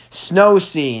 The snow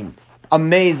scene,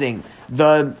 amazing.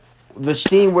 The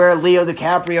scene where Leo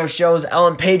DiCaprio shows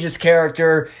Ellen Page's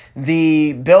character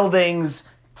the buildings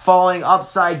falling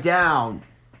upside down.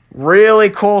 Really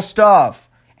cool stuff.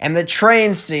 And the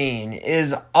train scene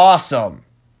is awesome.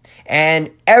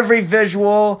 And every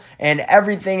visual and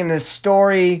everything in this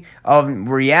story of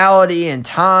reality and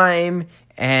time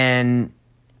and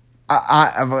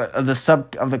of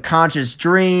the conscious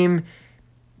dream,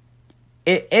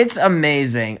 it's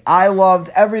amazing. I loved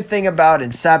everything about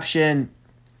Inception.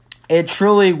 It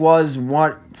truly was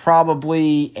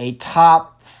probably a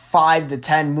top 5 to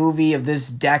 10 movie of this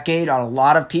decade on a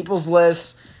lot of people's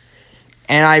lists.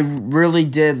 And I really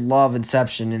did love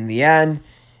Inception in the end.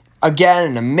 Again,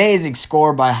 an amazing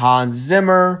score by Hans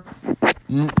Zimmer.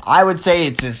 I would say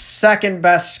it's his second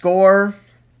best score,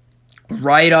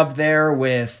 right up there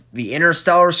with the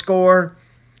Interstellar score.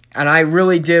 And I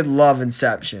really did love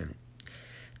Inception.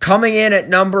 Coming in at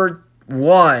number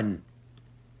 1,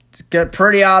 it's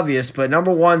pretty obvious, but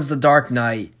number 1's The Dark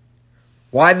Knight.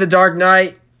 Why The Dark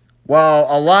Knight? Well,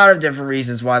 a lot of different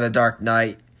reasons why The Dark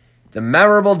Knight. The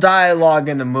memorable dialogue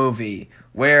in the movie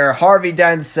where Harvey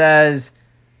Dent says,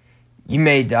 "You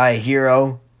may die a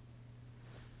hero.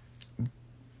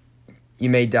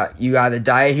 You either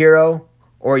die a hero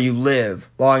or you live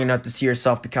long enough to see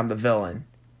yourself become the villain."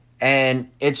 And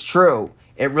it's true.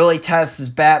 It really tests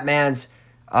Batman's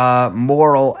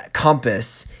moral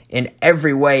compass in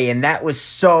every way, and that was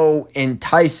so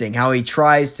enticing, how he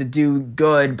tries to do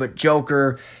good, but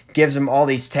Joker gives him all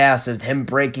these tasks of him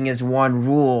breaking his one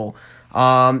rule.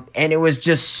 And it was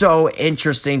just so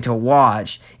interesting to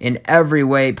watch in every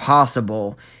way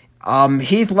possible.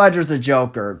 Heath Ledger's the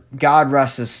Joker, God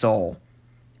rest his soul,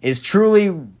 is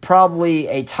truly probably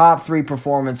a top 3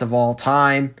 performance of all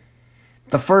time.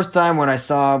 The first time when I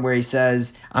saw him where he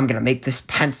says, "I'm going to make this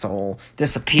pencil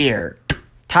disappear."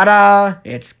 Ta-da!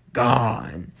 It's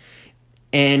gone.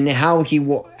 And how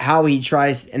he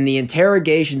tries, and the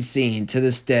interrogation scene to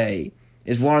this day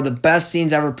is one of the best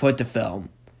scenes ever put to film.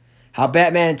 How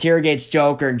Batman interrogates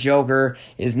Joker and Joker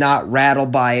is not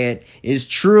rattled by it is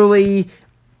truly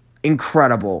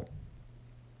incredible.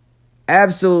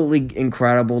 Absolutely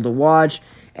incredible to watch.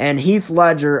 And Heath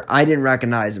Ledger, I didn't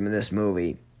recognize him in this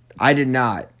movie. I did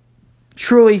not.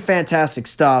 Truly fantastic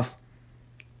stuff.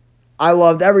 I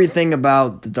loved everything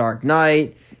about The Dark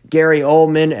Knight. Gary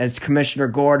Oldman as Commissioner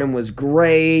Gordon was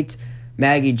great.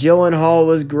 Maggie Gyllenhaal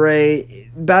was great.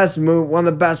 One of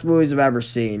the best movies I've ever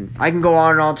seen. I can go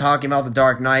on and on talking about The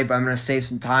Dark Knight, but I'm going to save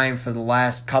some time for the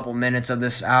last couple minutes of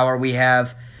this hour we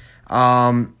have.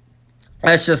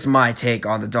 That's just my take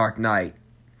on The Dark Knight.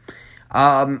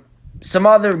 Some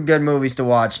other good movies to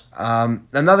watch.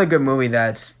 Another good movie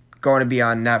that's going to be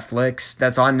on Netflix,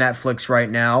 that's on Netflix right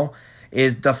now,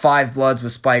 is The Five Bloods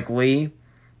with Spike Lee.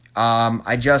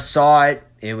 I just saw it.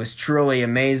 It was truly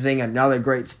amazing. Another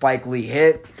great Spike Lee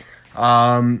hit.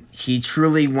 He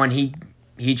truly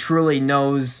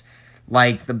knows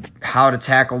like how to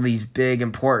tackle these big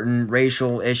important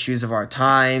racial issues of our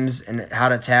times, and how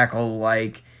to tackle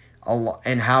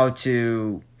and how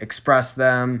to express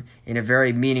them in a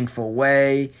very meaningful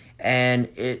way. And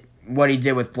what he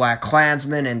did with Black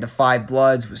Klansman and The Five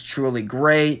Bloods was truly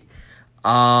great.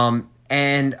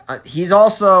 And he's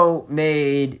also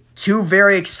made two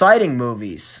very exciting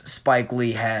movies, Spike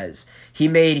Lee has. He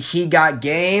made He Got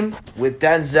Game with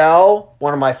Denzel,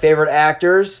 one of my favorite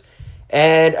actors,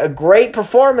 and a great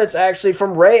performance, actually,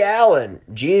 from Ray Allen,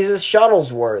 Jesus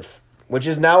Shuttlesworth, which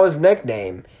is now his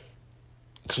nickname.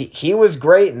 He was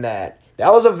great in that.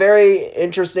 That was a very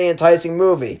interesting, enticing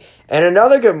movie. And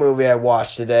another good movie I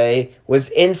watched today was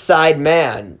Inside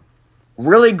Man.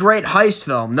 Really great heist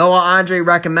film. Noah Andre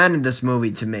recommended this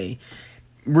movie to me.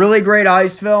 Really great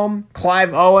heist film.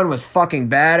 Clive Owen was fucking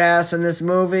badass in this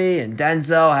movie, and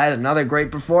Denzel had another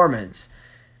great performance.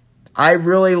 I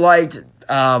really liked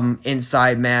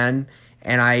Inside Man,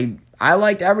 and I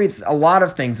liked a lot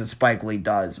of things that Spike Lee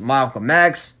does. Malcolm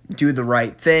X, Do the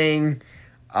Right Thing.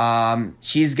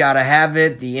 She's Gotta Have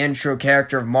It, the intro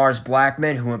character of Mars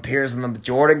Blackman, who appears in the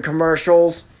Jordan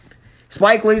commercials.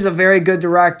 Spike Lee's a very good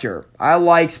director. I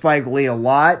like Spike Lee a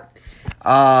lot.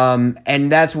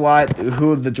 And that's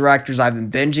who the directors I've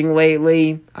been binging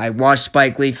lately. I watched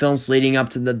Spike Lee films leading up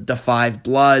to the Five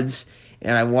Bloods,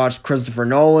 and I watched Christopher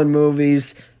Nolan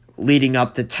movies leading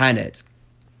up to Tenet.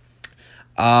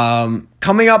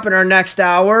 Coming up in our next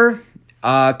hour,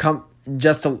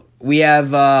 we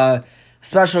have a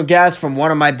special guest from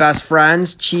one of my best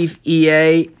friends, Chief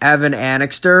EA Evan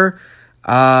Annixter,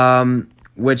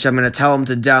 which I'm going to tell him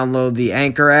to download the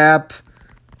Anchor app.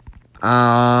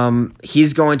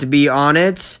 He's going to be on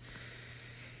it.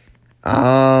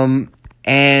 And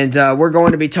we're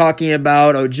going to be talking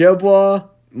about Ojibwa,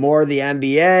 more of the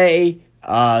NBA,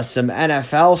 some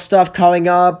NFL stuff coming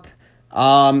up.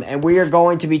 And we are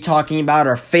going to be talking about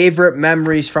our favorite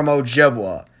memories from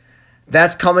Ojibwa.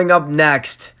 That's coming up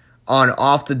next on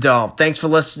Off the Dome. Thanks for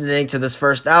listening to this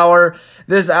first hour.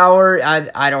 This hour,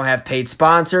 I don't have paid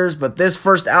sponsors, but this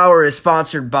first hour is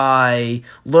sponsored by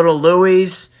Little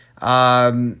Louie's,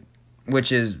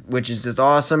 which is just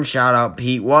awesome. Shout out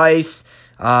Pete Weiss.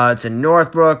 It's in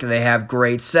Northbrook. They have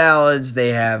great salads. They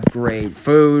have great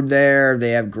food there.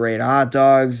 They have great hot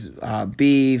dogs,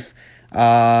 beef.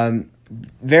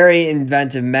 Very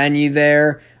inventive menu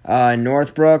there in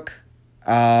Northbrook.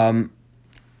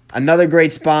 Another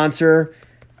great sponsor,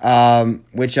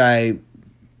 which I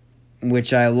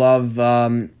love,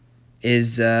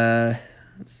 is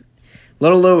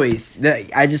Little Louie's.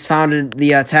 I just found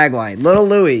the tagline. Little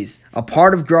Louie's, a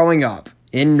part of growing up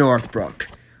in Northbrook.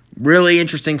 Really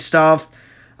interesting stuff.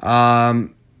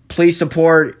 Please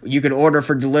support. You can order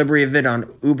for delivery of it on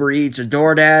Uber Eats or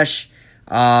DoorDash.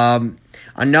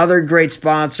 Another great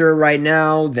sponsor right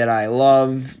now that I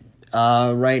love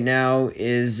right now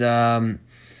is, I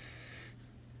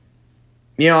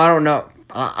don't know.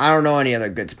 I don't know any other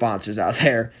good sponsors out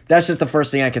there. That's just the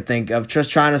first thing I could think of.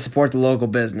 Just trying to support the local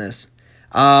business.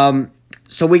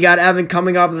 So we got Evan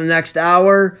coming up in the next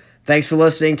hour. Thanks for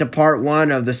listening to part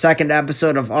 1 of the second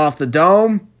episode of Off the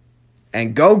Dome.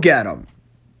 And go get 'em.